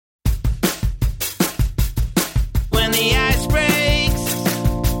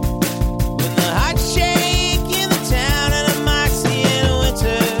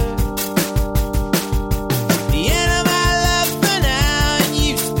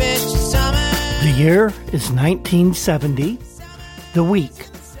year is 1970. The week,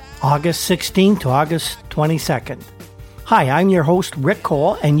 August 16th to August 22nd. Hi, I'm your host, Rick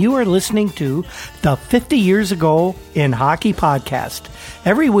Cole, and you are listening to the 50 Years Ago in Hockey podcast.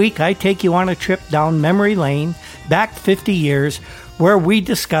 Every week, I take you on a trip down memory lane, back 50 years, where we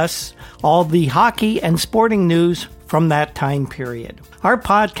discuss all the hockey and sporting news from that time period. Our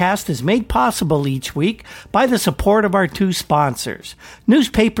podcast is made possible each week by the support of our two sponsors.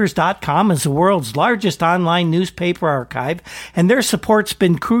 Newspapers.com is the world's largest online newspaper archive, and their support's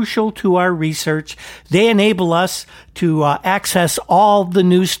been crucial to our research. They enable us to access all the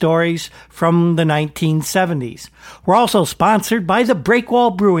news stories from the 1970s. We're also sponsored by the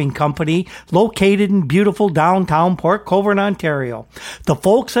Breakwall Brewing Company, located in beautiful downtown Port Colborne, Ontario. The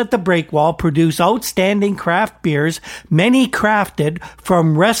folks at the Breakwall produce outstanding craft beers, many crafted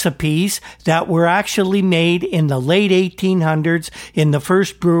from recipes that were actually made in the late 1800s in the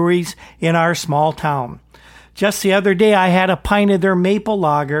first breweries in our small town. Just the other day, I had a pint of their maple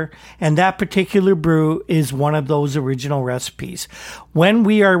lager, and that particular brew is one of those original recipes. When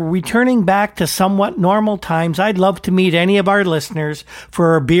we are returning back to somewhat normal times, I'd love to meet any of our listeners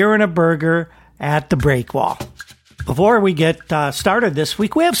for a beer and a burger at the Breakwall. Before we get started this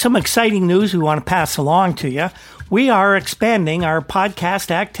week, we have some exciting news we want to pass along to you. We are expanding our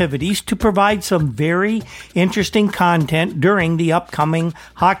podcast activities to provide some very interesting content during the upcoming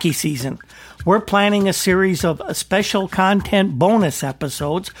hockey season. We're planning a series of special content bonus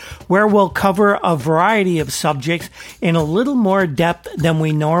episodes where we'll cover a variety of subjects in a little more depth than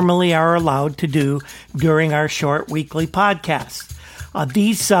we normally are allowed to do during our short weekly podcasts.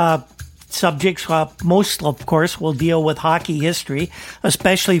 These subjects, most of course, will deal with hockey history,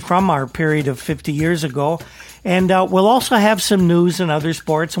 especially from our period of 50 years ago. And we'll also have some news and other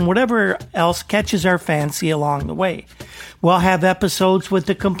sports and whatever else catches our fancy along the way. We'll have episodes with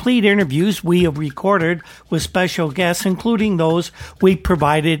the complete interviews we have recorded with special guests, including those we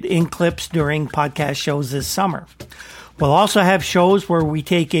provided in clips during podcast shows this summer. We'll also have shows where we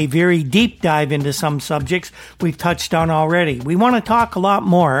take a very deep dive into some subjects we've touched on already. We want to talk a lot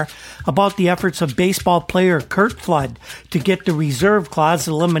more about the efforts of baseball player Curt Flood to get the reserve clause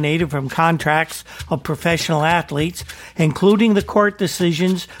eliminated from contracts of professional athletes, including the court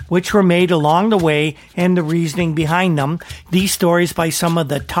decisions which were made along the way and the reasoning behind them. These stories by some of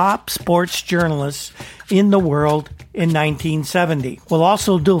the top sports journalists in the world in 1970. We'll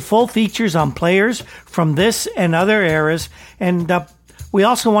also do full features on players from this and other eras, and we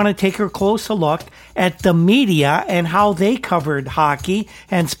also want to take a closer look at the media and how they covered hockey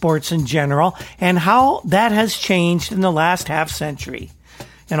and sports in general, and how that has changed in the last half century,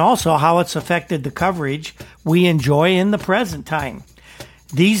 and also how it's affected the coverage we enjoy in the present time.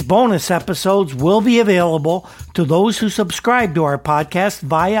 These bonus episodes will be available to those who subscribe to our podcast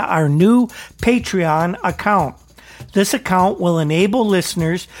via our new Patreon account. This account will enable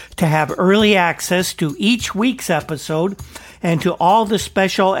listeners to have early access to each week's episode and to all the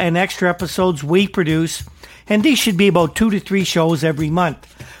special and extra episodes we produce, and these should be about 2 to 3 shows every month.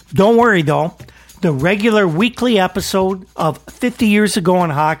 Don't worry though, the regular weekly episode of 50 Years Ago in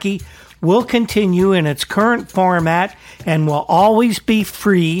Hockey will continue in its current format and will always be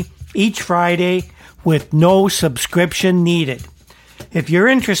free each Friday with no subscription needed. If you're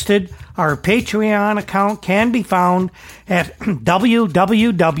interested, our Patreon account can be found at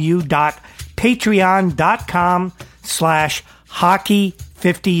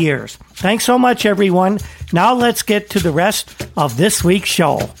www.patreon.com/hockey50years. Thanks so much, everyone. Now let's get to the rest of this week's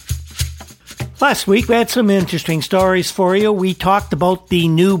show. Last week, we had some interesting stories for you. We talked about the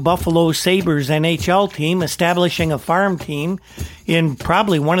new Buffalo Sabres NHL team establishing a farm team in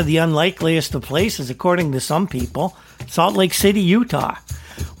probably one of the unlikeliest of places, according to some people, Salt Lake City, Utah.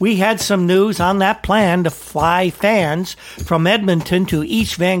 We had some news on that plan to fly fans from Edmonton to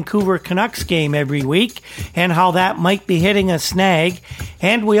each Vancouver Canucks game every week and how that might be hitting a snag.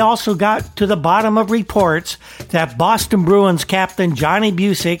 And we also got to the bottom of reports that Boston Bruins captain Johnny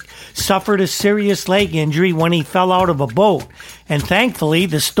Bucyk suffered a serious leg injury when he fell out of a boat. And thankfully,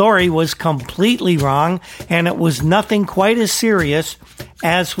 the story was completely wrong and it was nothing quite as serious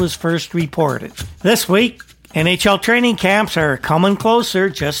as was first reported. This week, NHL training camps are coming closer,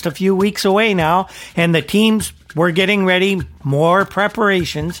 just a few weeks away now, and the teams were getting ready, more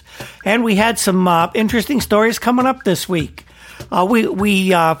preparations, and we had some interesting stories coming up this week.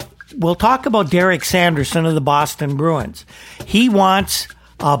 We'll talk about Derek Sanderson of the Boston Bruins. He wants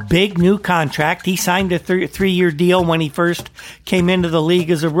a big new contract. He signed a 3-year deal when he first came into the league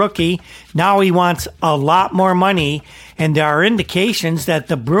as a rookie. Now he wants a lot more money, and there are indications that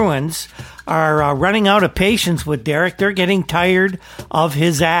the Bruins are running out of patience with Derek. They're getting tired of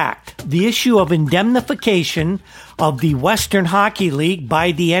his act. The issue of indemnification of the Western Hockey League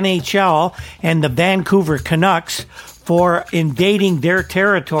by the NHL and the Vancouver Canucks for invading their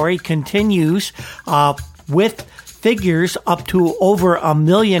territory continues with figures up to over $1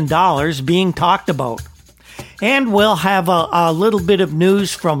 million being talked about. And we'll have a little bit of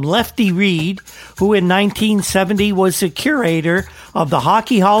news from Lefty Reed, who in 1970 was the curator of the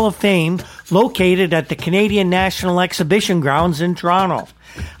Hockey Hall of Fame located at the Canadian National Exhibition Grounds in Toronto.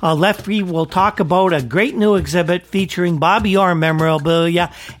 Lefty will talk about a great new exhibit featuring Bobby Orr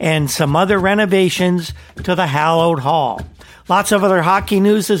memorabilia and some other renovations to the hallowed hall. Lots of other hockey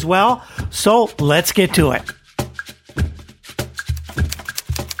news as well, so let's get to it.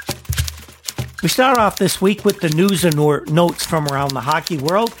 We start off this week with the news and notes from around the hockey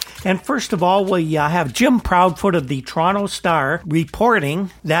world. And first of all, we have Jim Proudfoot of the Toronto Star reporting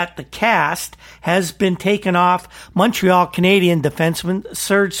that the cast has been taken off Montreal Canadian defenseman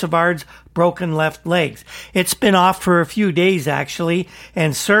Serge Savard's broken left legs. It's been off for a few days, actually,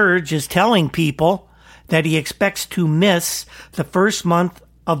 and Serge is telling people that he expects to miss the first month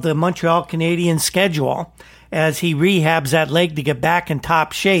of the Montreal Canadiens schedule as he rehabs that leg to get back in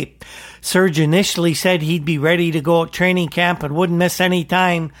top shape. Serge initially said he'd be ready to go at training camp and wouldn't miss any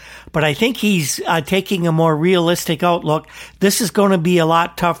time, but I think he's taking a more realistic outlook. This is going to be a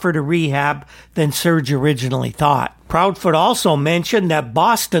lot tougher to rehab than Serge originally thought. Proudfoot also mentioned that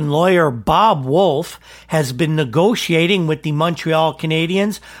Boston lawyer Bob Wolf has been negotiating with the Montreal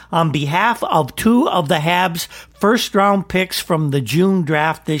Canadiens on behalf of two of the Habs' first-round picks from the June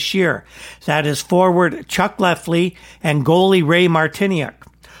draft this year. That is forward Chuck Lefley and goalie Ray Martiniuk.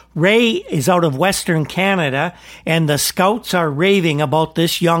 Ray is out of Western Canada, and the scouts are raving about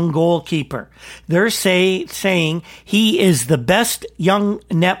this young goalkeeper. They're saying he is the best young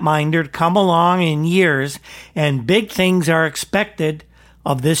netminder to come along in years, and big things are expected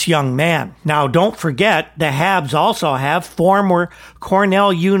of this young man. Now, don't forget, the Habs also have former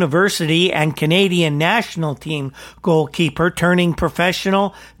Cornell University and Canadian national team goalkeeper turning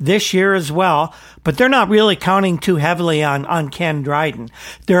professional this year as well, but they're not really counting too heavily on Ken Dryden.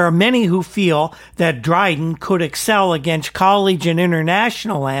 There are many who feel that Dryden could excel against college and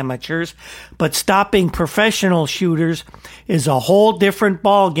international amateurs, but stopping professional shooters is a whole different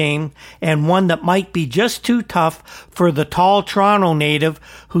ballgame, and one that might be just too tough for the tall Toronto native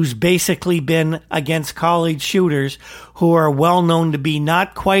who's basically been against college shooters who are well known to be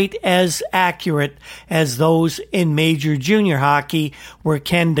not quite as accurate as those in major junior hockey, where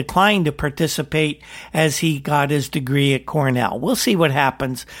Ken declined to participate as he got his degree at Cornell. We'll see what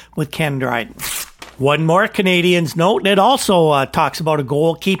happens with Ken Dryden. One more Canadiens note, it also talks about a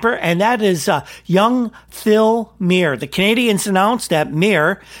goalkeeper, and that is young Phil Muir. The Canadiens announced that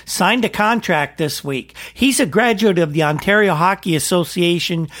Muir signed a contract this week. He's a graduate of the Ontario Hockey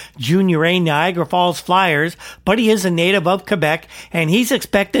Association Junior A Niagara Falls Flyers, but he is a native of Quebec, and he's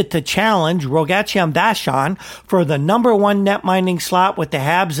expected to challenge Rogatien Vachon for the number one netminding slot with the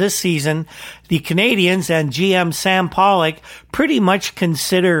Habs this season. The Canadiens and GM Sam Pollock pretty much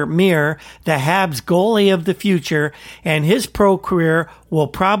consider Muir the Habs goalie of the future, and his pro career will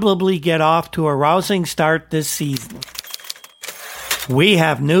probably get off to a rousing start this season. We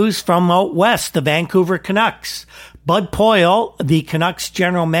have news from out west, the Vancouver Canucks. Bud Poile, the Canucks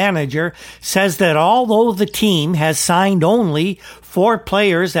general manager, says that although the team has signed only 4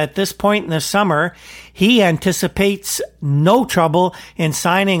 players at this point in the summer, he anticipates no trouble in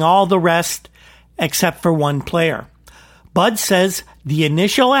signing all the rest except for one player. Bud says the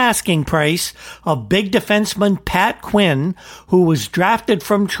initial asking price of big defenseman Pat Quinn, who was drafted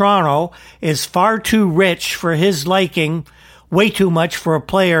from Toronto, is far too rich for his liking, way too much for a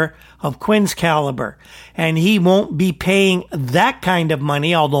player of Quinn's caliber. And he won't be paying that kind of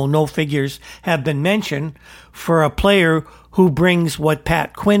money, although no figures have been mentioned, for a player who brings what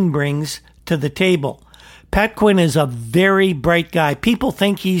Pat Quinn brings to the table. Pat Quinn is a very bright guy. People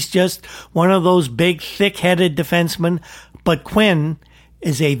think he's just one of those big, thick-headed defensemen, but Quinn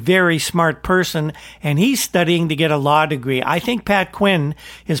is a very smart person, and he's studying to get a law degree. I think Pat Quinn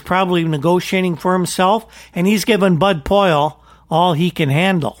is probably negotiating for himself, and he's given Bud Poile all he can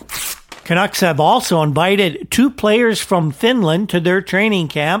handle. Canucks have also invited 2 players from Finland to their training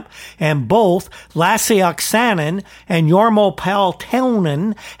camp, and both Lasse Oksanen and Jormo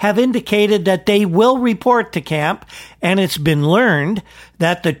Peltonen have indicated that they will report to camp, and it's been learned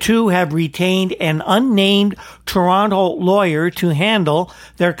that the two have retained an unnamed Toronto lawyer to handle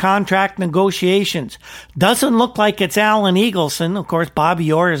their contract negotiations. Doesn't look like it's Alan Eagleson. Of course,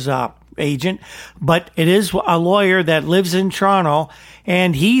 Bobby Orr is agent, but it is a lawyer that lives in Toronto,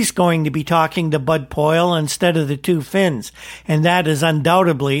 and he's going to be talking to Bud Poile instead of the two Finns. And that is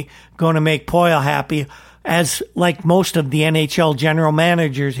undoubtedly going to make Poile happy, as like most of the NHL general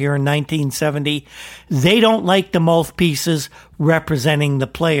managers here in 1970, they don't like the mouthpieces representing the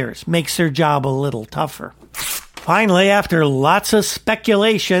players. Makes their job a little tougher. Finally, after lots of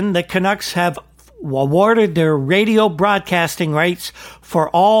speculation, the Canucks have awarded their radio broadcasting rights for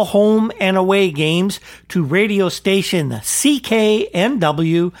all home and away games to radio station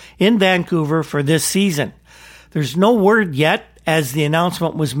CKNW in Vancouver for this season. There's no word yet, as the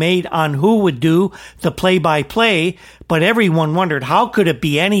announcement was made, on who would do the play-by-play, but everyone wondered how could it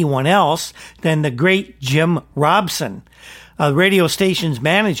be anyone else than the great Jim Robson. Radio station's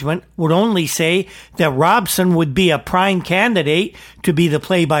management would only say that Robson would be a prime candidate to be the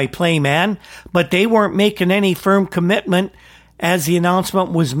play-by-play man, but they weren't making any firm commitment as the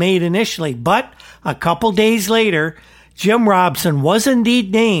announcement was made initially. But a couple days later, Jim Robson was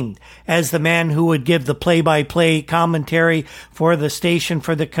indeed named as the man who would give the play-by-play commentary for the station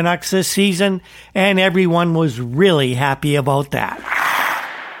for the Canucks this season, and everyone was really happy about that.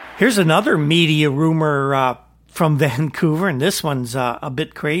 Here's another media rumor from Vancouver, and this one's a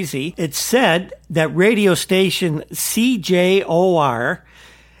bit crazy. It's said that radio station CJOR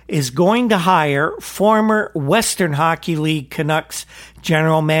is going to hire former Western Hockey League Canucks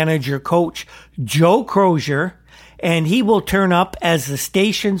general manager coach Joe Crozier, and he will turn up as the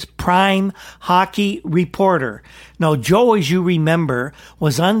station's prime hockey reporter. Now, Joe, as you remember,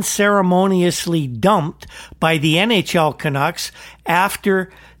 was unceremoniously dumped by the NHL Canucks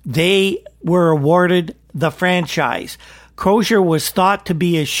after they were awarded the franchise. Crozier was thought to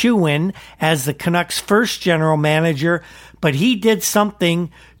be a shoo-in as the Canucks' first general manager, but he did something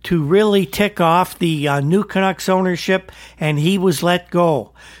to really tick off the new Canucks ownership, and he was let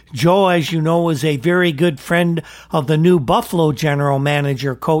go. Joe, as you know, is a very good friend of the new Buffalo general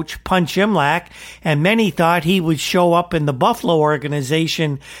manager coach, Punch Imlach, and many thought he would show up in the Buffalo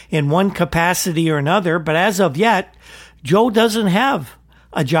organization in one capacity or another, but as of yet, Joe doesn't have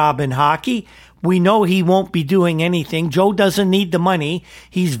a job in hockey. We know he won't be doing anything. Joe doesn't need the money.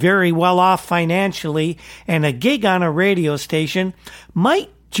 He's very well off financially, and a gig on a radio station might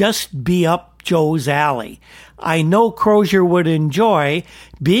just be up Joe's alley. I know Crozier would enjoy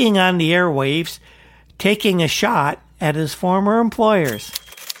being on the airwaves, taking a shot at his former employers.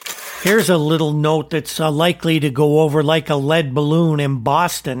 Here's a little note that's likely to go over like a lead balloon in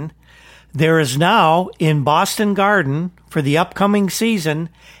Boston. There is now, in Boston Garden, for the upcoming season,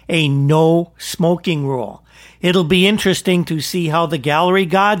 a no smoking rule. It'll be interesting to see how the gallery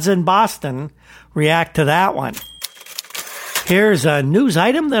gods in Boston react to that one. Here's a news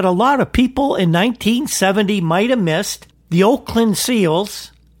item that a lot of people in 1970 might have missed. The Oakland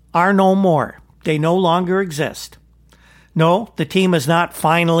Seals are no more. They no longer exist. No, the team is not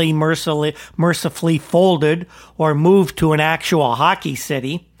finally mercifully folded or moved to an actual hockey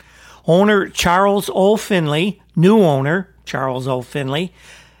city. Owner Charles O. Finley, new owner Charles O. Finley,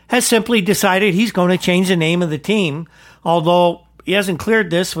 has simply decided he's going to change the name of the team, although he hasn't cleared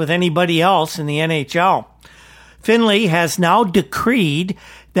this with anybody else in the NHL. Finley has now decreed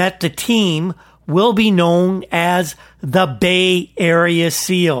that the team will be known as the Bay Area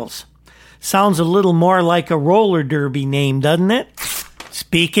Seals. Sounds a little more like a roller derby name, doesn't it?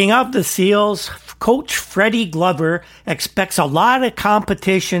 Speaking of the Seals, Coach Freddie Glover expects a lot of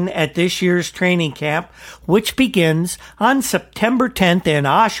competition at this year's training camp, which begins on September 10th in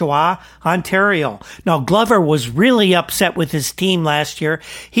Oshawa, Ontario. Now, Glover was really upset with his team last year.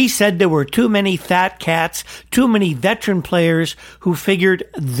 He said there were too many fat cats, too many veteran players who figured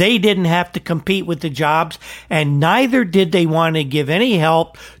they didn't have to compete with the jobs, and neither did they want to give any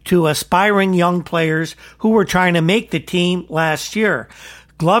help to aspiring young players who were trying to make the team last year.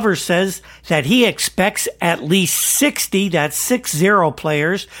 Glover says that he expects at least 60, that's 60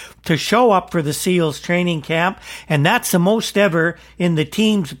 players, to show up for the Seals training camp, and that's the most ever in the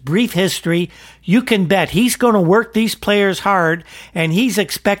team's brief history. You can bet he's going to work these players hard, and he's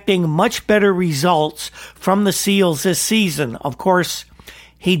expecting much better results from the Seals this season. Of course,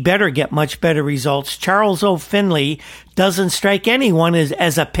 he'd better get much better results. Charles O. Finley doesn't strike anyone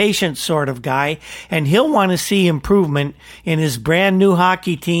as a patient sort of guy, and he'll want to see improvement in his brand new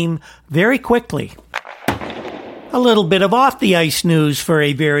hockey team very quickly. A little bit of off-the-ice news for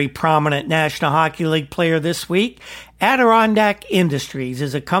a very prominent National Hockey League player this week. Adirondack Industries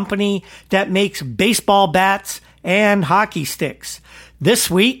is a company that makes baseball bats and hockey sticks. This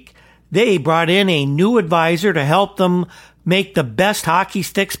week, they brought in a new advisor to help them make the best hockey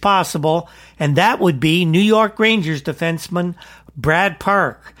sticks possible, and that would be New York Rangers defenseman Brad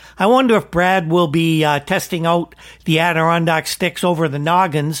Park. I wonder if Brad will be testing out the Adirondack sticks over the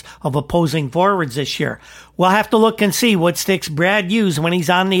noggins of opposing forwards this year. We'll have to look and see what sticks Brad uses when he's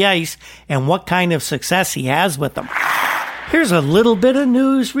on the ice and what kind of success he has with them. Here's a little bit of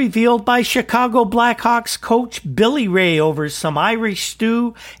news revealed by Chicago Blackhawks coach Billy Ray over some Irish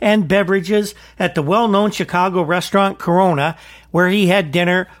stew and beverages at the well-known Chicago restaurant Corona, where he had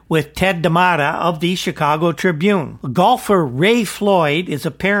dinner with Ted D'Amata of the Chicago Tribune. Golfer Ray Floyd is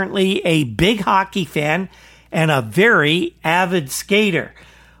apparently a big hockey fan and a very avid skater.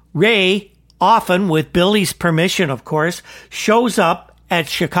 Ray, often with Billy's permission, of course, shows up at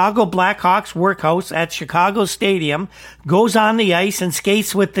Chicago Blackhawks workhouse at Chicago Stadium, goes on the ice and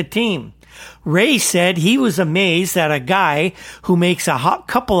skates with the team. Ray said he was amazed that a guy who makes a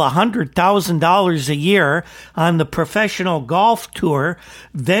couple of $100,000 a year on the professional golf tour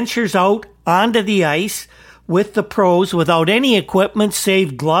ventures out onto the ice with the pros without any equipment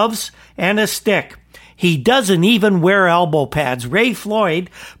save gloves and a stick. He doesn't even wear elbow pads. Ray Floyd,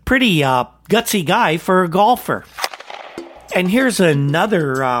 pretty gutsy guy for a golfer. And here's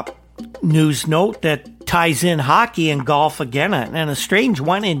another news note that ties in hockey and golf again, and a strange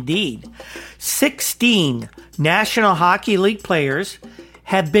one indeed. 16 National Hockey League players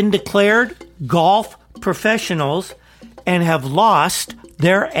have been declared golf professionals and have lost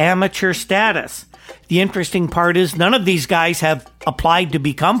their amateur status. The interesting part is none of these guys have applied to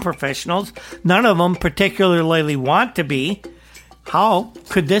become professionals. None of them particularly want to be. How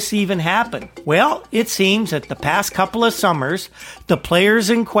could this even happen? Well, it seems that the past couple of summers, the players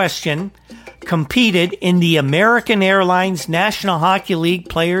in question competed in the American Airlines National Hockey League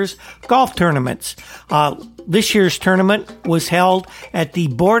Players Golf Tournaments. This year's tournament was held at the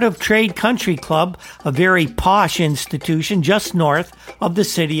Board of Trade Country Club, a very posh institution just north of the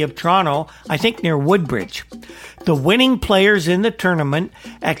city of Toronto, I think near Woodbridge. The winning players in the tournament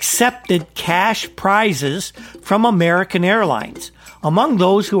accepted cash prizes from American Airlines. Among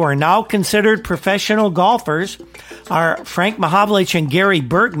those who are now considered professional golfers are Frank Mahovlich and Gary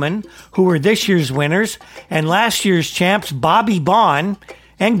Bergman, who were this year's winners, and last year's champs Bobby Baun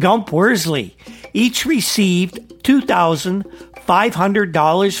and Gump Worsley. Each received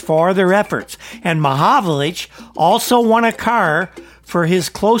 $2,500 for their efforts, and Mahovlich also won a car for his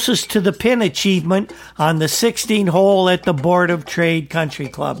closest to the pin achievement on the 16th hole at the Board of Trade Country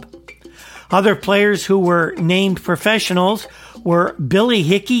Club. Other players who were named professionals were Billy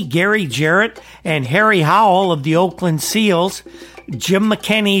Hickey, Gary Jarrett, and Harry Howell of the Oakland Seals, Jim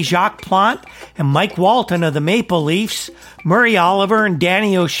McKenney, Jacques Plante, and Mike Walton of the Maple Leafs, Murray Oliver and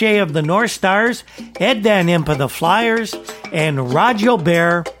Danny O'Shea of the North Stars, Ed Van Impe of the Flyers, and Rod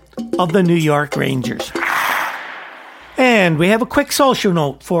Gilbert of the New York Rangers. And we have a quick social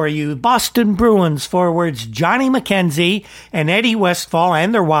note for you. Boston Bruins forwards Johnny McKenzie and Eddie Westfall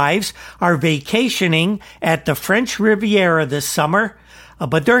and their wives are vacationing at the French Riviera this summer,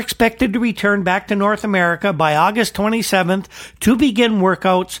 but they're expected to return back to North America by August 27th to begin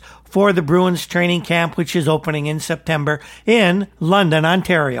workouts for the Bruins training camp, which is opening in September in London,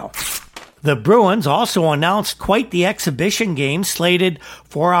 Ontario. The Bruins also announced quite the exhibition game slated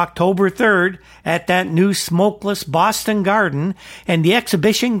for October 3rd at that new smokeless Boston Garden, and the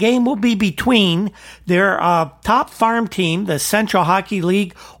exhibition game will be between their top farm team, the Central Hockey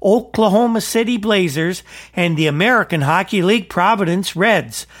League Oklahoma City Blazers, and the American Hockey League Providence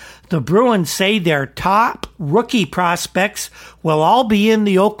Reds. The Bruins say their top rookie prospects will all be in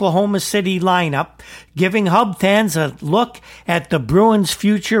the Oklahoma City lineup, giving Hub fans a look at the Bruins'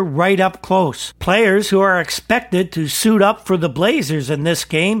 future right up close. Players who are expected to suit up for the Blazers in this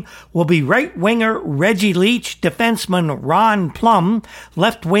game will be right winger Reggie Leach, defenseman Ron Plum,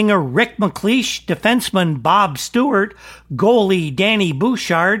 left winger Rick McLeish, defenseman Bob Stewart, goalie Danny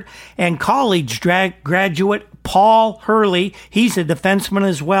Bouchard, and college graduate Paul Hurley. He's a defenseman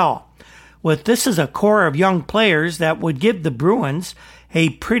as well. With this is a core of young players that would give the Bruins a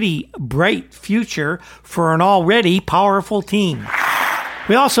pretty bright future for an already powerful team.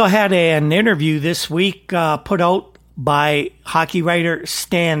 We also had an interview this week put out by hockey writer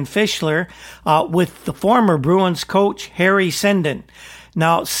Stan Fischler with the former Bruins coach Harry Sinden.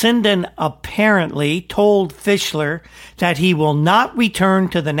 Now, Sinden apparently told Fischler that he will not return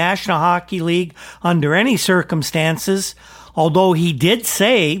to the National Hockey League under any circumstances, although he did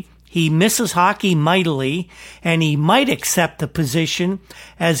say he misses hockey mightily and he might accept a position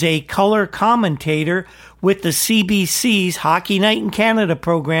as a color commentator with the CBC's Hockey Night in Canada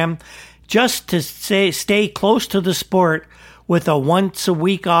program just to stay close to the sport, with a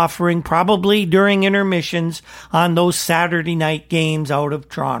once-a-week offering, probably during intermissions on those Saturday night games out of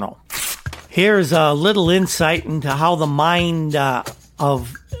Toronto. Here's a little insight into how the mind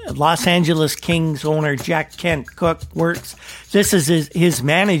of Los Angeles Kings owner Jack Kent Cooke works. This is his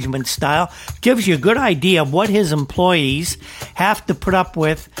management style. Gives you a good idea of what his employees have to put up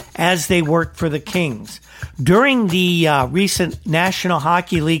with as they work for the Kings. During the recent National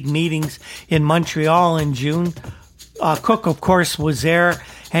Hockey League meetings in Montreal in June, Cooke, of course, was there,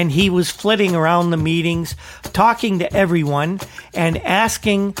 and he was flitting around the meetings, talking to everyone and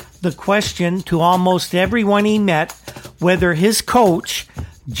asking the question to almost everyone he met whether his coach,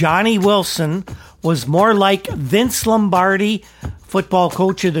 Johnny Wilson, was more like Vince Lombardi, football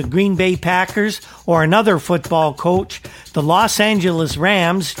coach of the Green Bay Packers, or another football coach, the Los Angeles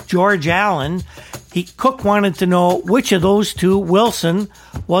Rams, George Allen. Cooke wanted to know which of those two Wilson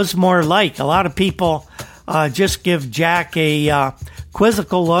was more like. A lot of people just give Jack a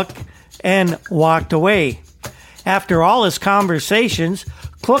quizzical look and walked away. After all his conversations,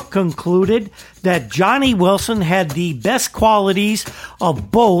 Cooke concluded that Johnny Wilson had the best qualities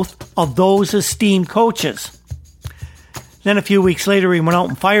of both of those esteemed coaches. Then a few weeks later, he went out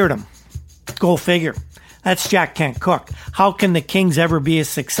and fired him. Go figure. That's Jack Kent Cooke. How can the Kings ever be a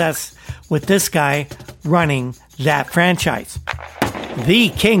success with this guy running that franchise? The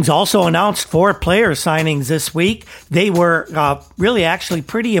Kings also announced 4 player signings this week. They were really actually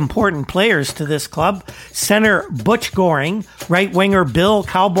pretty important players to this club. Center Butch Goring, right winger Bill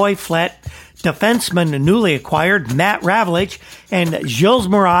Cowboy Flett, defenseman newly acquired Matt Ravlich, and Gilles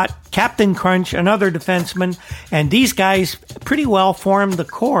Murat, Captain Crunch, another defenseman. And these guys pretty well formed the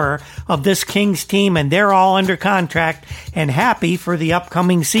core of this Kings team, and they're all under contract and happy for the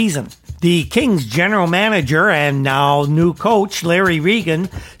upcoming season. The Kings general manager and now new coach, Larry Regan,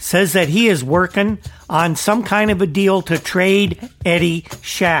 says that he is working on some kind of a deal to trade Eddie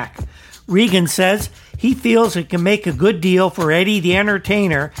Shack. Regan says he feels it can make a good deal for Eddie the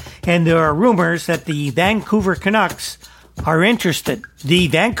Entertainer, and there are rumors that the Vancouver Canucks are interested. The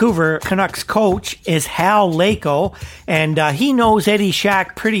Vancouver Canucks coach is Hal Laycoe, and he knows Eddie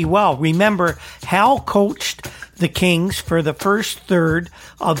Shack pretty well. Remember, Hal coached the Kings for the first third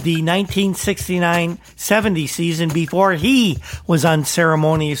of the 1969-70 season before he was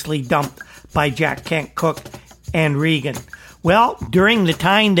unceremoniously dumped by Jack Kent Cooke and Regan. Well, during the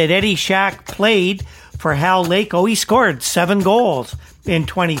time that Eddie Shack played for Hal Laycoe, he scored 7 goals in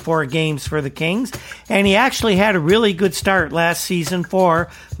 24 games for the Kings, and he actually had a really good start last season for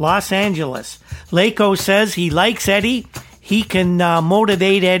Los Angeles. Laycoe says he likes Eddie. He can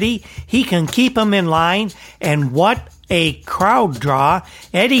motivate Eddie. He can keep him in line. And what a crowd draw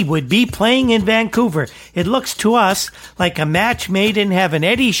Eddie would be playing in Vancouver. It looks to us like a match made in heaven.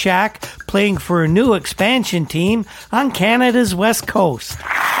 Eddie Shack playing for a new expansion team on Canada's West Coast.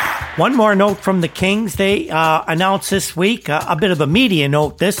 One more note from the Kings. They announced this week, a bit of a media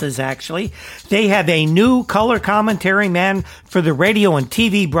note this is actually, they have a new color commentary man for the radio and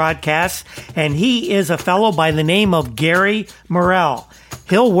TV broadcasts, and he is a fellow by the name of Gary Morrell.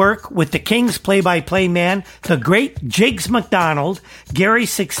 He'll work with the Kings play-by-play man, the great Jigs McDonald. Gary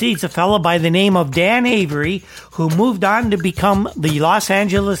succeeds a fellow by the name of Dan Avery, who moved on to become the Los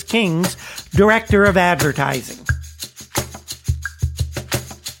Angeles Kings Director of Advertising.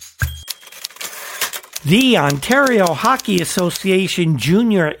 The Ontario Hockey Association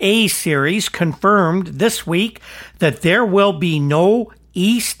Junior A Series confirmed this week that there will be no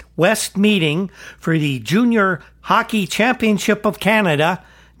East-West meeting for the Junior Hockey Championship of Canada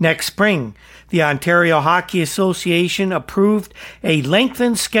next spring. The Ontario Hockey Association approved a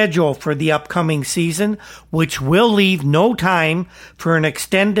lengthened schedule for the upcoming season, which will leave no time for an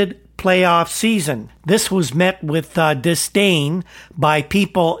extended playoff season. This was met with disdain by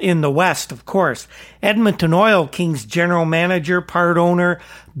people in the West, of course. Edmonton Oil Kings general manager, part owner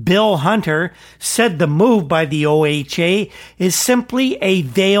Bill Hunter said the move by the OHA is simply a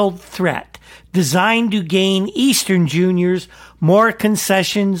veiled threat designed to gain Eastern juniors more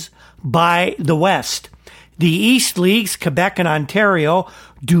concessions by the West. The East Leagues, Quebec and Ontario,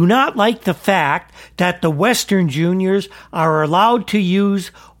 do not like the fact that the Western juniors are allowed to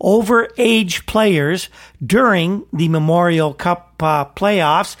use overage players during the Memorial Cup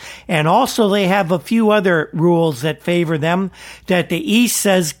playoffs, and also they have a few other rules that favor them that the East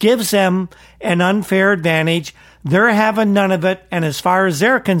says gives them an unfair advantage. They're having none of it, and as far as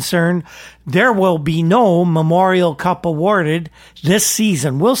they're concerned, there will be no Memorial Cup awarded this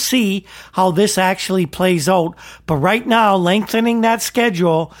season. We'll see how this actually plays out, but right now, lengthening that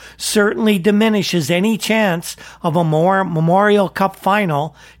schedule certainly diminishes any chance of a Memorial Cup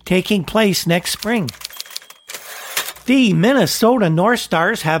final taking place next spring. The Minnesota North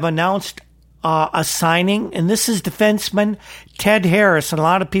Stars have announced a signing, and this is defenseman Ted Harris, and a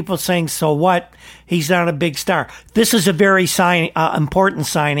lot of people saying, so what? He's not a big star. This is a very important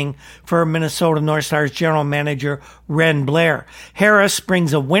signing for Minnesota North Stars general manager Ren Blair. Harris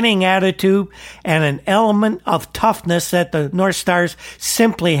brings a winning attitude and an element of toughness that the North Stars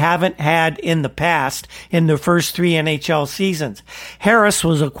simply haven't had in the past in their first 3 NHL seasons. Harris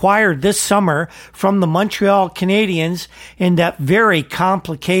was acquired this summer from the Montreal Canadiens in that very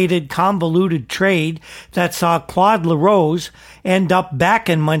complicated, convoluted trade that saw Claude LaRose end up back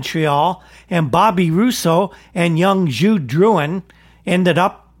in Montreal, and Bobby Rousseau and young Jude Drouin ended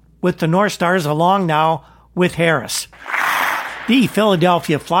up with the North Stars, along now with Harris. The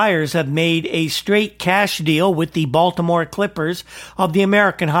Philadelphia Flyers have made a straight cash deal with the Baltimore Clippers of the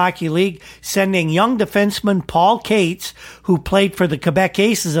American Hockey League, sending young defenseman Paul Cates, who played for the Quebec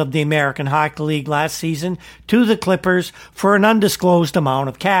Aces of the American Hockey League last season, to the Clippers for an undisclosed amount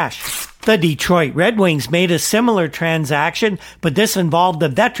of cash. The Detroit Red Wings made a similar transaction, but this involved a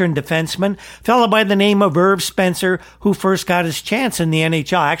veteran defenseman, fellow by the name of Irv Spencer, who first got his chance in the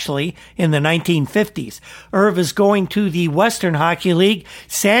NHL, actually, in the 1950s. Irv is going to the Western Hockey League,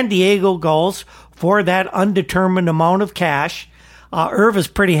 San Diego Gulls, for that undetermined amount of cash. Irv is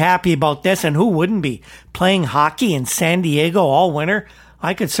pretty happy about this, and who wouldn't be? Playing hockey in San Diego all winter?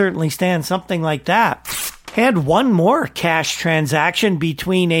 I could certainly stand something like that. Had one more cash transaction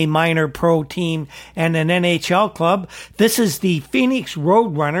between a minor pro team and an NHL club. This is the Phoenix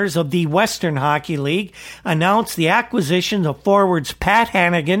Roadrunners of the Western Hockey League announced the acquisition of forwards Pat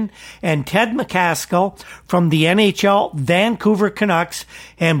Hannigan and Ted McCaskill from the NHL Vancouver Canucks,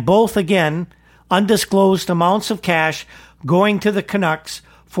 and both again undisclosed amounts of cash going to the Canucks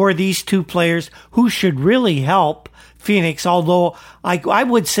for these two players who should really help Phoenix, although I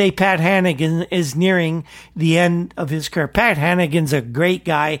would say Pat Hannigan is nearing the end of his career. Pat Hannigan's a great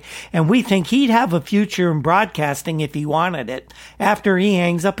guy, and we think he'd have a future in broadcasting if he wanted it after he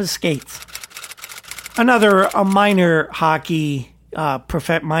hangs up his skates. Another minor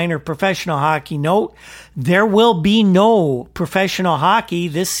professional hockey note, there will be no professional hockey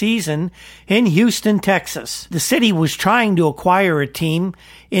this season in Houston, Texas. The city was trying to acquire a team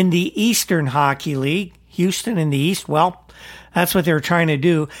in the Eastern Hockey League. Houston in the East, well, that's what they were trying to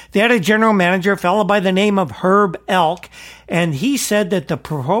do. They had a general manager, a fellow by the name of Herb Elk, and he said that the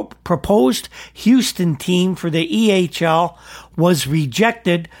proposed Houston team for the EHL was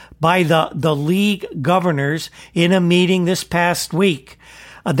rejected by the league governors in a meeting this past week.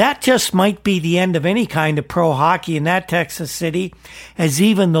 That just might be the end of any kind of pro hockey in that Texas city, as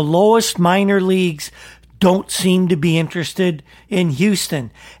even the lowest minor leagues don't seem to be interested in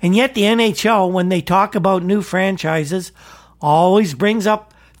Houston. And yet the NHL, when they talk about new franchises, always brings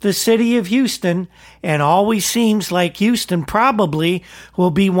up the city of Houston, and always seems like Houston probably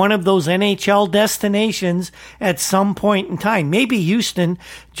will be one of those NHL destinations at some point in time. Maybe Houston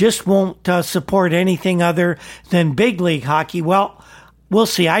just won't support anything other than big league hockey. Well, we'll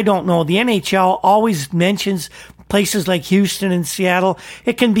see. I don't know. The NHL always mentions places like Houston and Seattle.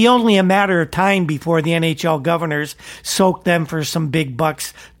 It can be only a matter of time before the NHL governors soak them for some big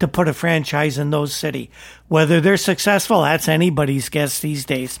bucks to put a franchise in those cities. Whether they're successful, that's anybody's guess these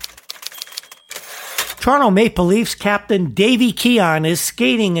days. Toronto Maple Leafs captain Davey Keon is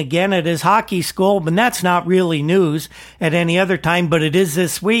skating again at his hockey school, but that's not really news at any other time, but it is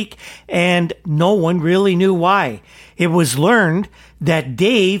this week, and no one really knew why. It was learned that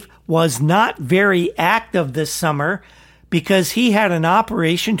Dave was not very active this summer because he had an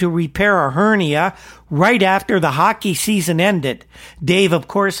operation to repair a hernia right after the hockey season ended. Dave, of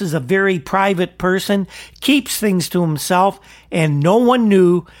course, is a very private person, keeps things to himself, and no one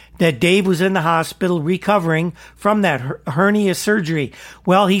knew that Dave was in the hospital recovering from that hernia surgery.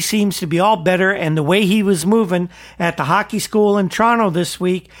 Well, he seems to be all better, and the way he was moving at the hockey school in Toronto this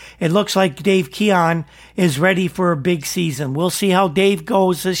week, it looks like Dave Keon is ready for a big season. We'll see how Dave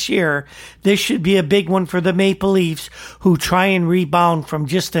goes this year. This should be a big one for the Maple Leafs, who try and rebound from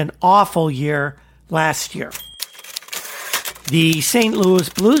just an awful year last year. The St. Louis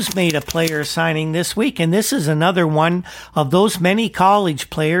Blues made a player signing this week, and this is another one of those many college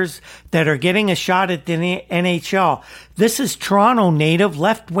players that are getting a shot at the NHL. This is Toronto native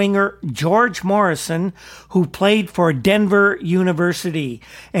left winger George Morrison, who played for Denver University.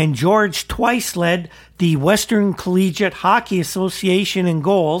 And George twice led the Western Collegiate Hockey Association in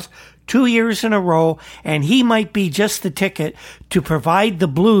goals 2 years in a row, and he might be just the ticket to provide the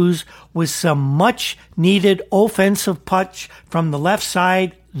Blues with some much-needed offensive punch from the left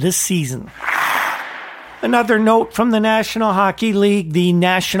side this season. Another note from the National Hockey League. The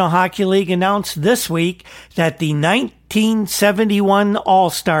National Hockey League announced this week that the 1971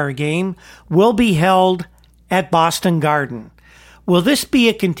 All-Star Game will be held at Boston Garden. Will this be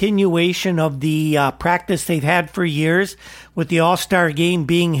a continuation of the practice they've had for years with the All-Star game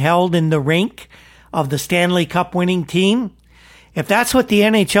being held in the rink of the Stanley Cup winning team? If that's what the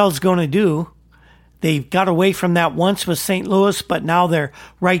NHL is going to do, they got away from that once with St. Louis, but now they're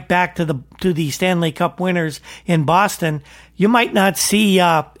right back to the Stanley Cup winners in Boston. You might not see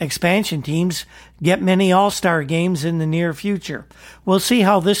expansion teams get many All-Star games in the near future. We'll see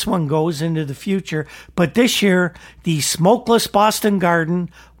how this one goes into the future. But this year, the smokeless Boston Garden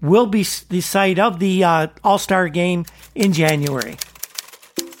will be the site of the All-Star game in January.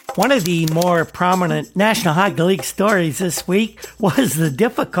 One of the more prominent National Hockey League stories this week was the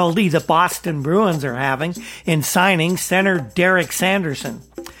difficulty the Boston Bruins are having in signing center Derek Sanderson.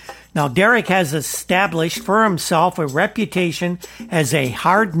 Now, Derek has established for himself a reputation as a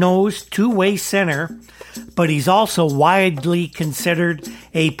hard-nosed, two-way center, but he's also widely considered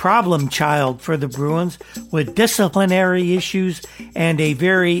a problem child for the Bruins with disciplinary issues and a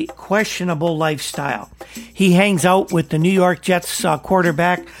very questionable lifestyle. He hangs out with the New York Jets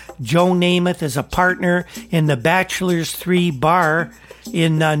quarterback Joe Namath as a partner in the Bachelor's 3 bar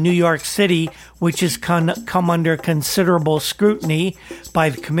in New York City, which has come under considerable scrutiny by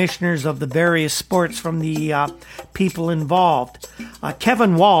the commissioners of the various sports from the people involved.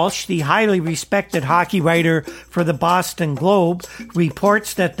 Kevin Walsh, the highly respected hockey writer for the Boston Globe,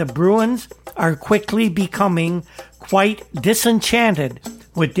 reports that the Bruins are quickly becoming quite disenchanted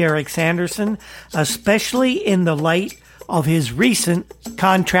with Derek Sanderson, especially in the light of his recent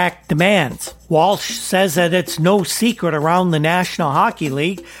contract demands. Walsh says that it's no secret around the National Hockey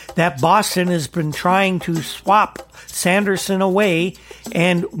League that Boston has been trying to swap Sanderson away,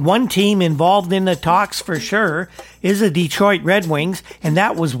 and one team involved in the talks for sure is the Detroit Red Wings, and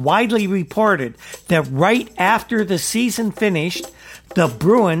that was widely reported that right after the season finished, the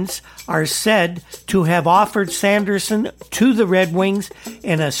Bruins are said to have offered Sanderson to the Red Wings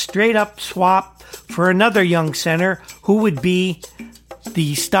in a straight-up swap for another young center who would be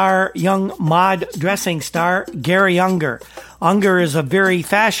the young mod dressing star, Gary Unger. Unger is a very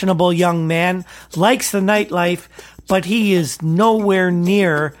fashionable young man, likes the nightlife, but he is nowhere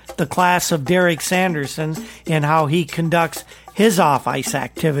near the class of Derek Sanderson in how he conducts his off-ice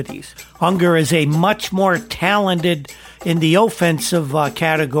activities. Unger is a much more talented in the offensive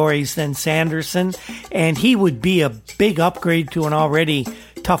categories than Sanderson, and he would be a big upgrade to an already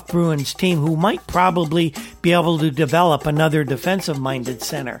tough Bruins team who might probably be able to develop another defensive-minded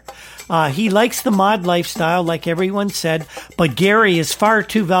center. He likes the mod lifestyle, like everyone said, but Gary is far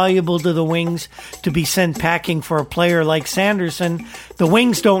too valuable to the Wings to be sent packing for a player like Sanderson. The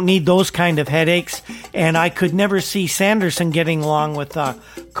Wings don't need those kind of headaches, and I could never see Sanderson getting along with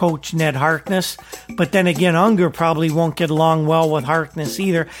Coach Ned Harkness. But then again, Unger probably won't get along well with Harkness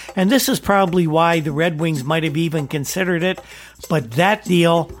either, and this is probably why the Red Wings might have even considered it, but that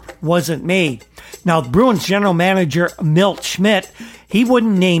deal wasn't made. Now, Bruins general manager Milt Schmidt, he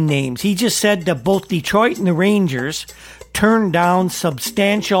wouldn't name names. He just said that both Detroit and the Rangers turned down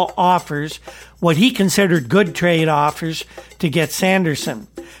substantial offers, what he considered good trade offers, to get Sanderson.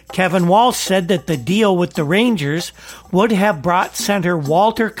 Kevin Walsh said that the deal with the Rangers would have brought center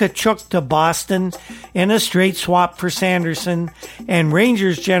Walter Tkachuk to Boston in a straight swap for Sanderson, and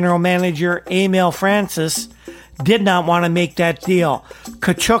Rangers general manager Emil Francis did not want to make that deal.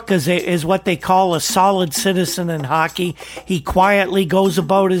 Tkachuk is what they call a solid citizen in hockey. He quietly goes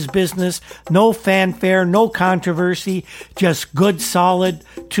about his business, no fanfare, no controversy, just good, solid,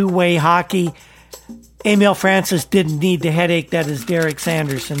 two-way hockey. Emil Francis didn't need the headache that is Derek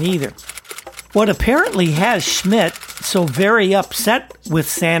Sanderson either. What apparently has Schmidt so very upset with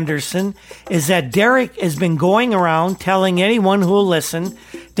Sanderson is that Derek has been going around telling anyone who will listen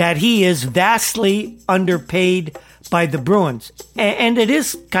that he is vastly underpaid by the Bruins. And it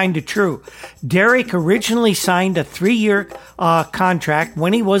is kind of true. Derek originally signed a 3-year contract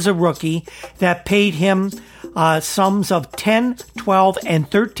when he was a rookie that paid him sums of $10,000, $12,000, and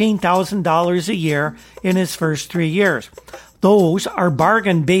 $13,000 a year in his first 3 years. Those are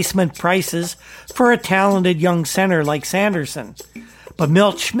bargain basement prices for a talented young center like Sanderson. But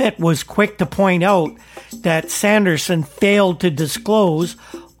Milt Schmidt was quick to point out that Sanderson failed to disclose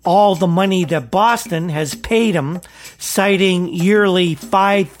all the money that Boston has paid him, citing yearly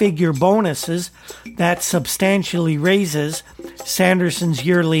 5-figure bonuses that substantially raises Sanderson's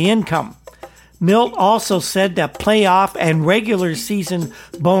yearly income. Milt also said that playoff and regular season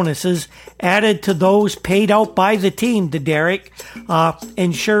bonuses added to those paid out by the team to Derek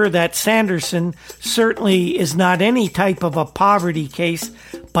ensure that Sanderson certainly is not any type of a poverty case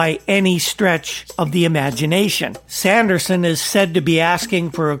by any stretch of the imagination. Sanderson is said to be asking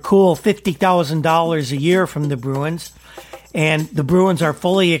for a cool $50,000 a year from the Bruins, and the Bruins are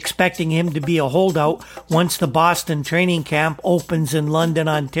fully expecting him to be a holdout once the Boston training camp opens in London,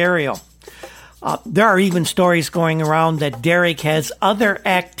 Ontario. There are even stories going around that Derek has other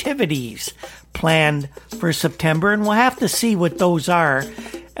activities planned for September, and we'll have to see what those are,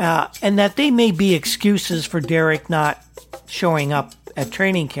 and that they may be excuses for Derek not showing up at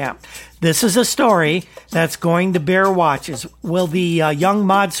training camp. This is a story that's going to bear watches. Will the young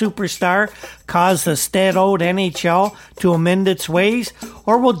mod superstar cause the state-owned NHL to amend its ways,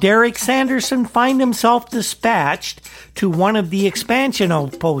 or will Derek Sanderson find himself dispatched to one of the expansion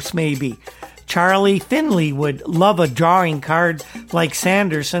outposts maybe? Charlie Finley would love a drawing card like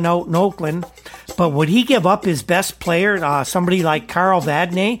Sanderson out in Oakland, but would he give up his best player, somebody like Carl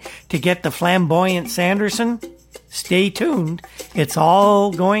Vadnais, to get the flamboyant Sanderson? Stay tuned. It's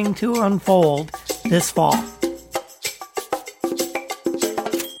all going to unfold this fall.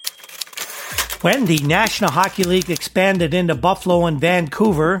 When the National Hockey League expanded into Buffalo and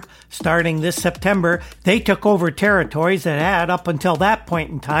Vancouver, starting this September, they took over territories that had, up until that point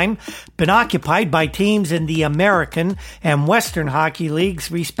in time, been occupied by teams in the American and Western Hockey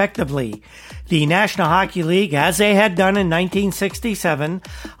Leagues, respectively. The National Hockey League, as they had done in 1967,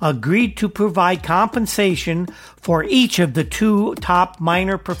 agreed to provide compensation for each of the two top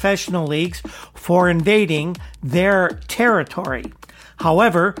minor professional leagues for invading their territory.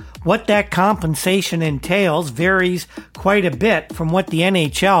 However, what that compensation entails varies quite a bit from what the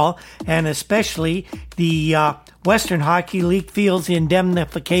NHL and especially the Western Hockey League feels the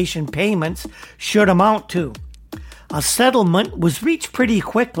indemnification payments should amount to. A settlement was reached pretty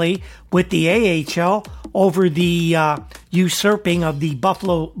quickly with the AHL over the usurping of the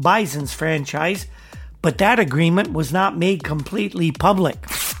Buffalo Bisons franchise, but that agreement was not made completely public.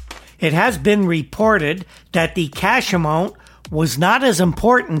 It has been reported that the cash amount was not as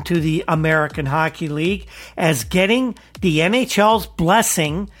important to the American Hockey League as getting the NHL's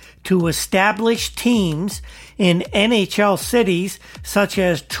blessing to establish teams in NHL cities such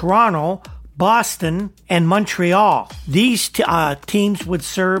as Toronto, Boston, and Montreal. These teams would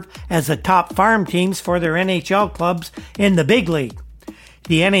serve as the top farm teams for their NHL clubs in the big league.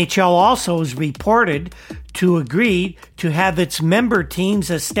 The NHL also is reported to agree to have its member teams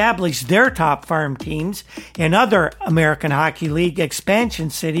establish their top farm teams in other American Hockey League expansion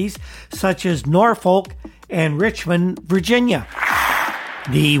cities such as Norfolk and Richmond, Virginia.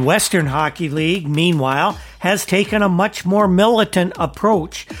 The Western Hockey League, meanwhile, has taken a much more militant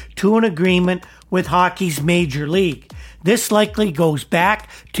approach to an agreement with hockey's major league. This likely goes back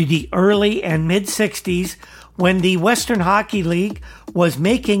to the early and mid-60s when the Western Hockey League was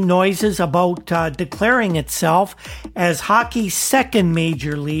making noises about declaring itself as hockey's second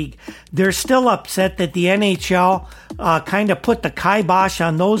major league. They're still upset that the NHL kind of put the kibosh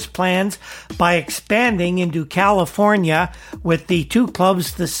on those plans by expanding into California with the two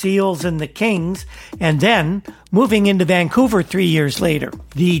clubs, the Seals and the Kings, and then moving into Vancouver 3 years later.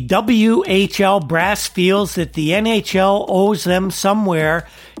 The WHL brass feels that the NHL owes them somewhere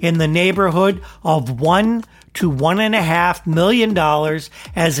in the neighborhood of $1 to $1.5 million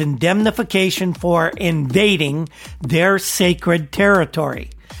as indemnification for invading their sacred territory.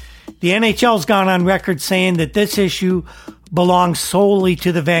 The NHL's gone on record saying that this issue belongs solely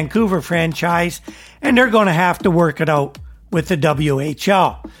to the Vancouver franchise, and they're going to have to work it out with the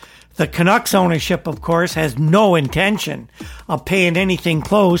WHL. The Canucks ownership, of course, has no intention of paying anything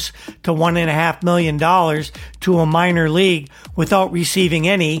close to $1.5 million to a minor league without receiving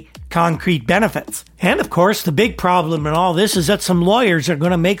any concrete benefits. And of course, the big problem in all this is that some lawyers are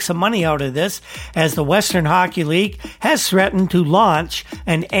going to make some money out of this, as the Western Hockey League has threatened to launch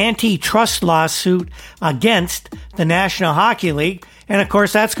an antitrust lawsuit against the National Hockey League. And of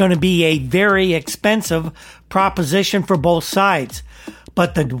course, that's going to be a very expensive proposition for both sides.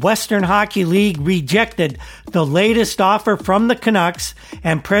 But the Western Hockey League rejected the latest offer from the Canucks,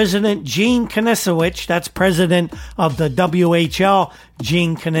 and President Gene Konisewicz, that's president of the WHL,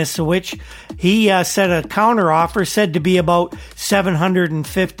 Gene Konisewicz, he said a counteroffer said to be about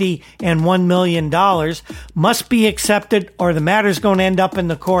 $750 and $1 million must be accepted, or the matter's going to end up in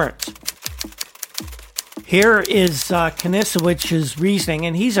the courts. Here is Konisewicz's reasoning,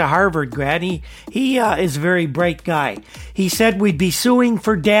 and he's a Harvard grad. He is a very bright guy. He said we'd be suing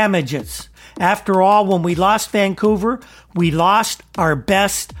for damages. After all, when we lost Vancouver, we lost our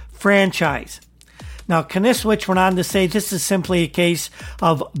best franchise. Now, Konisewicz went on to say this is simply a case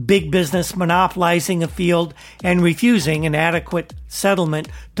of big business monopolizing a field and refusing an adequate settlement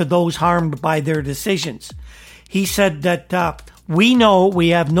to those harmed by their decisions. He said that we know we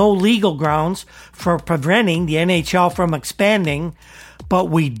have no legal grounds for preventing the NHL from expanding, but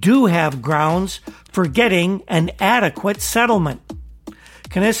we do have grounds for getting an adequate settlement.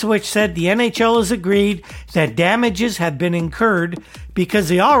 Knisewich said the NHL has agreed that damages have been incurred because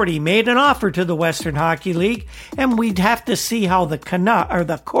they already made an offer to the Western Hockey League, and we'd have to see how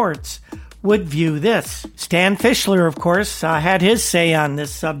the courts would view this. Stan Fischler, of course, had his say on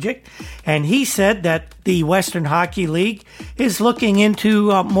this subject, and he said that the Western Hockey League is looking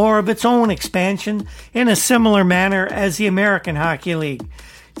into more of its own expansion in a similar manner as the American Hockey League.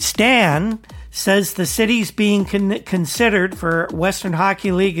 Stan says the cities being considered for Western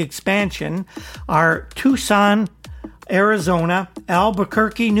Hockey League expansion are Tucson, Arizona,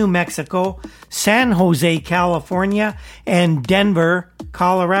 Albuquerque, New Mexico, San Jose, California, and Denver,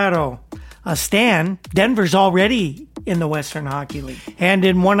 Colorado. Denver's already in the Western Hockey League. And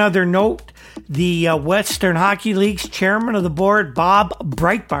in one other note, the Western Hockey League's chairman of the board, Bob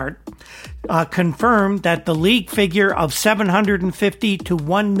Breitbart, confirmed that the league figure of $750 to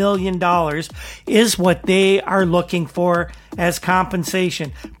 $1 million is what they are looking for as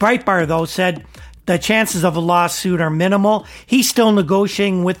compensation. Breitbart, though, said the chances of a lawsuit are minimal. He's still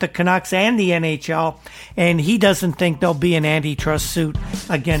negotiating with the Canucks and the NHL, and he doesn't think there'll be an antitrust suit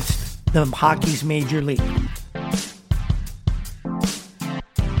against the hockey's major league.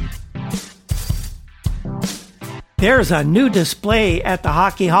 There's a new display at the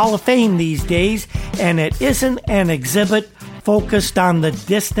Hockey Hall of Fame these days, and it isn't an exhibit focused on the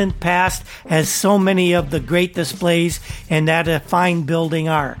distant past as so many of the great displays in that fine building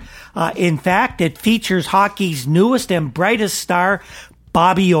are. In fact, it features hockey's newest and brightest star,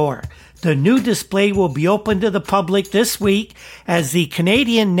 Bobby Orr. The new display will be open to the public this week as the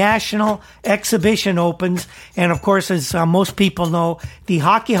Canadian National Exhibition opens. And of course, as most people know, the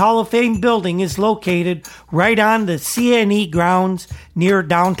Hockey Hall of Fame building is located right on the CNE grounds near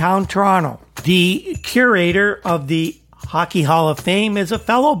downtown Toronto. The curator of the Hockey Hall of Fame is a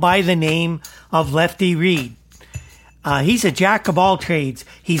fellow by the name of Lefty Reed. He's a jack of all trades.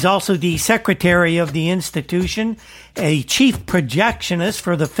 He's also the secretary of the institution, a chief projectionist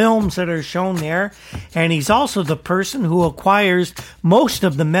for the films that are shown there, and he's also the person who acquires most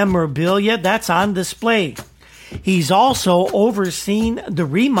of the memorabilia that's on display. He's also overseen the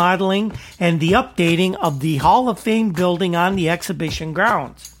remodeling and the updating of the Hall of Fame building on the exhibition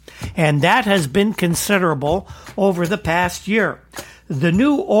grounds, and that has been considerable over the past year. The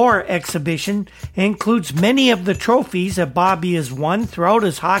new Orr exhibition includes many of the trophies that Bobby has won throughout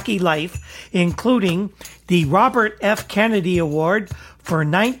his hockey life, including the Robert F. Kennedy Award for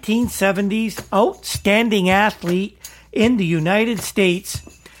 1970s Outstanding Athlete in the United States,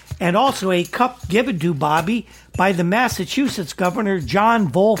 and also a cup given to Bobby by the Massachusetts Governor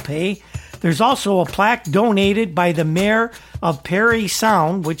John Volpe. There's also a plaque donated by the mayor of Parry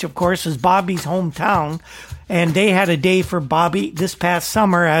Sound, which of course is Bobby's hometown, and they had a day for Bobby this past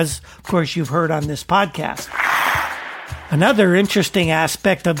summer, as of course you've heard on this podcast. Another interesting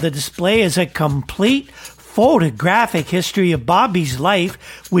aspect of the display is a complete photographic history of Bobby's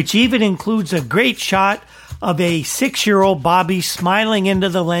life, which even includes a great shot of a 6-year-old Bobby smiling into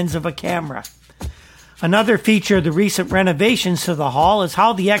the lens of a camera. Another feature of the recent renovations to the hall is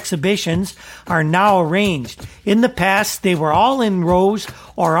how the exhibitions are now arranged. In the past, they were all in rows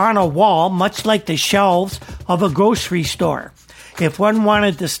or on a wall, much like the shelves of a grocery store. If one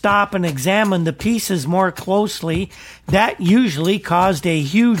wanted to stop and examine the pieces more closely, that usually caused a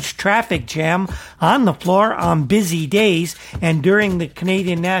huge traffic jam on the floor on busy days, and during the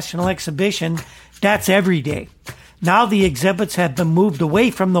Canadian National Exhibition, that's every day. Now the exhibits have been moved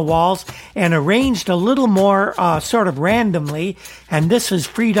away from the walls and arranged a little more sort of randomly, and this has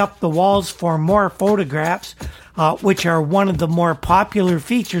freed up the walls for more photographs, which are one of the more popular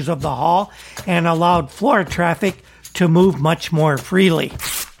features of the hall, and allowed floor traffic to move much more freely.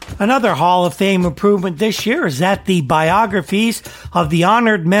 Another Hall of Fame improvement this year is that the biographies of the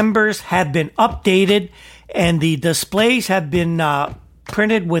honored members have been updated, and the displays have been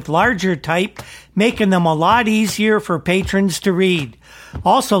printed with larger type, making them a lot easier for patrons to read.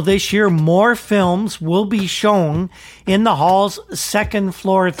 Also this year, more films will be shown in the hall's second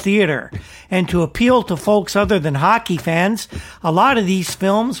floor theater. And to appeal to folks other than hockey fans, a lot of these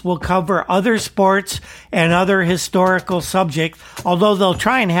films will cover other sports and other historical subjects, although they'll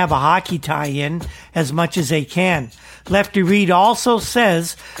try and have a hockey tie-in as much as they can. Lefty Reed also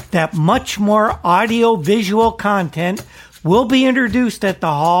says that much more audio-visual content will be introduced at the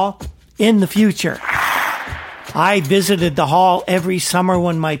hall in the future. I visited the hall every summer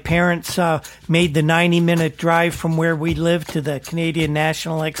when my parents made the 90-minute drive from where we lived to the Canadian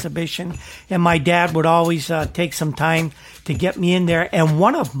National Exhibition, and my dad would always take some time to get me in there. And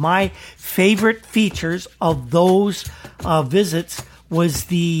one of my favorite features of those visits was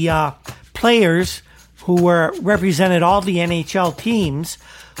the players who were represented all the NHL teams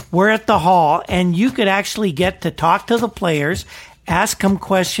were at the hall, and you could actually get to talk to the players, ask them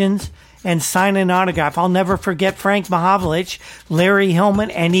questions, and sign an autograph. I'll never forget Frank Mahovlich, Larry Hillman,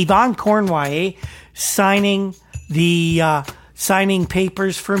 and Yvonne Cornway signing the signing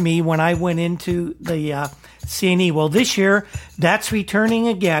papers for me when I went into the CNE. Well, this year, that's returning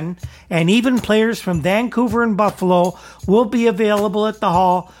again, and even players from Vancouver and Buffalo will be available at the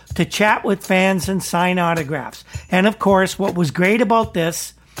hall to chat with fans and sign autographs. And of course, what was great about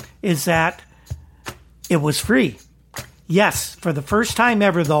this is that it was free. Yes, for the first time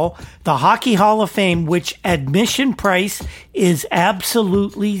ever, though, the Hockey Hall of Fame, which admission price is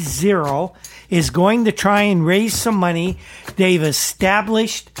absolutely zero, is going to try and raise some money. They've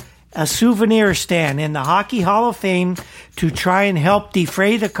established a souvenir stand in the Hockey Hall of Fame to try and help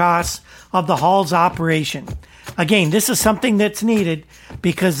defray the costs of the Hall's operation. Again, this is something that's needed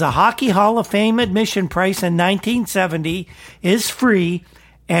because the Hockey Hall of Fame admission price in 1970 is free,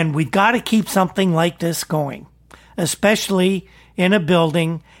 and we've got to keep something like this going, especially in a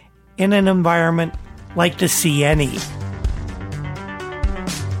building, in an environment like the CNE.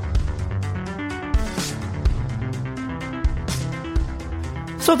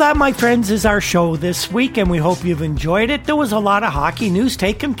 So that, my friends, is our show this week, and we hope you've enjoyed it. There was a lot of hockey news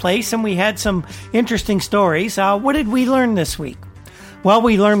taking place, and we had some interesting stories. What did we learn this week? Well,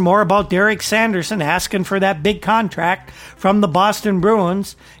 we learned more about Derek Sanderson asking for that big contract from the Boston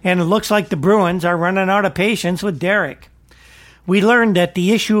Bruins, and it looks like the Bruins are running out of patience with Derek. We learned that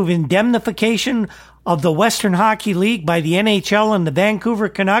the issue of indemnification of the Western Hockey League by the NHL and the Vancouver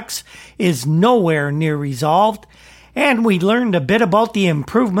Canucks is nowhere near resolved. And we learned a bit about the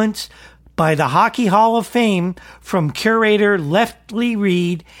improvements by the Hockey Hall of Fame from curator Leslie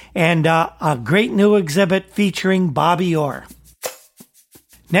Reed and a great new exhibit featuring Bobby Orr.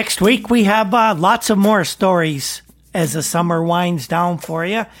 Next week, we have lots of more stories as the summer winds down for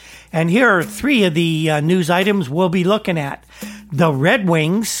you. And here are three of the news items we'll be looking at. The Red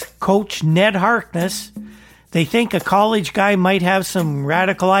Wings coach Ned Harkness. They think a college guy might have some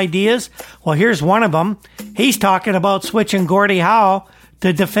radical ideas. Well, here's one of them. He's talking about switching Gordie Howe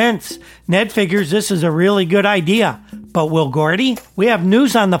to defense. Ned figures this is a really good idea. But will Gordie? We have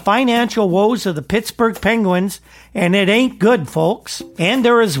news on the financial woes of the Pittsburgh Penguins, and it ain't good, folks. And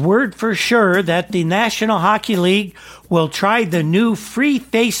there is word for sure that the National Hockey League will try the new free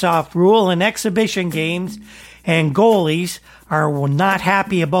face-off rule in exhibition games, and goalies are not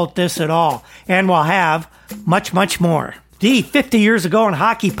happy about this at all. And we'll have much, much more. The 50 Years Ago in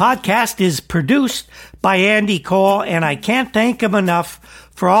Hockey podcast is produced by Andy Cole, and I can't thank him enough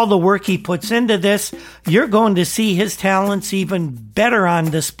for all the work he puts into this. You're going to see his talents even better on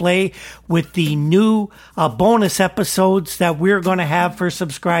display with the new bonus episodes that we're going to have for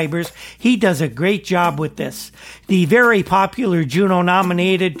subscribers. He does a great job with this. The very popular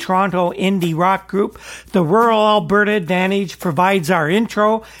Juno-nominated Toronto indie rock group, the Rural Alberta Advantage, provides our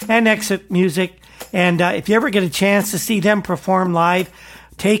intro and exit music. And if you ever get a chance to see them perform live,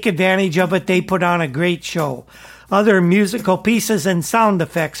 take advantage of it. They put on a great show. Other musical pieces and sound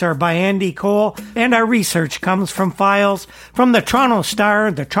effects are by Andy Cole, and our research comes from files from the Toronto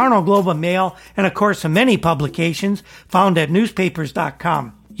Star, the Toronto Globe and Mail, and of course many publications found at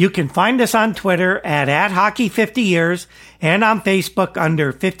newspapers.com. You can find us on Twitter at Hockey50Years and on Facebook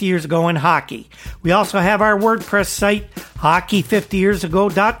under 50 Years Ago in Hockey. We also have our WordPress site,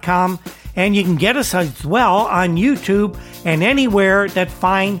 Hockey50YearsAgo.com, and you can get us as well on YouTube and anywhere that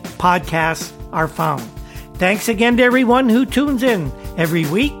fine podcasts are found. Thanks again to everyone who tunes in every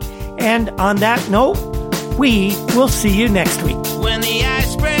week. And on that note, we will see you next week. When the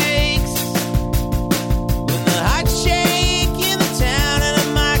ice breaks.